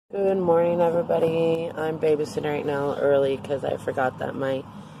Good morning, everybody. I'm babysitting right now early because I forgot that my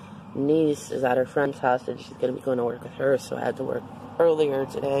niece is at her friend's house and she's going to be going to work with her, so I had to work earlier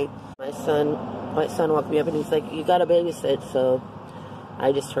today. My son woke me up and he's like, "You got to babysit," so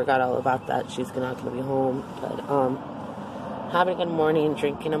I just forgot all about that. She's not going to be home, but having a good morning,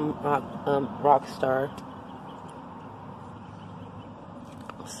 drinking a Rockstar.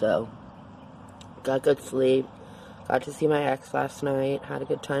 So, got good sleep. Got to see my ex last night. Had a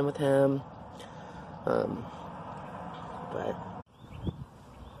good time with him. So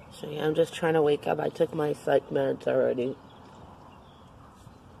yeah, I'm just trying to wake up. I took my psych meds already.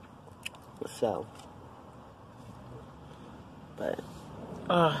 So, but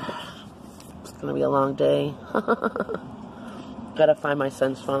it's gonna be a long day. Gotta find my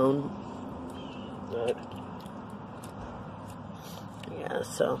son's phone. But, yeah,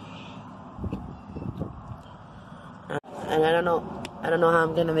 so. And I don't know how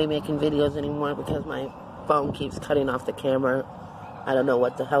I'm gonna be making videos anymore because my phone keeps cutting off the camera. I don't know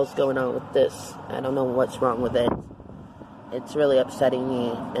what the hell's going on with this. I don't know what's wrong with it. It's really upsetting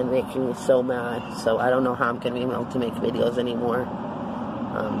me and making me so mad. So I don't know how I'm gonna be able to make videos anymore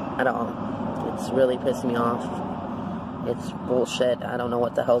at all. It's really pissing me off. It's bullshit. I don't know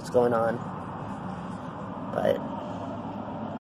what the hell's going on. But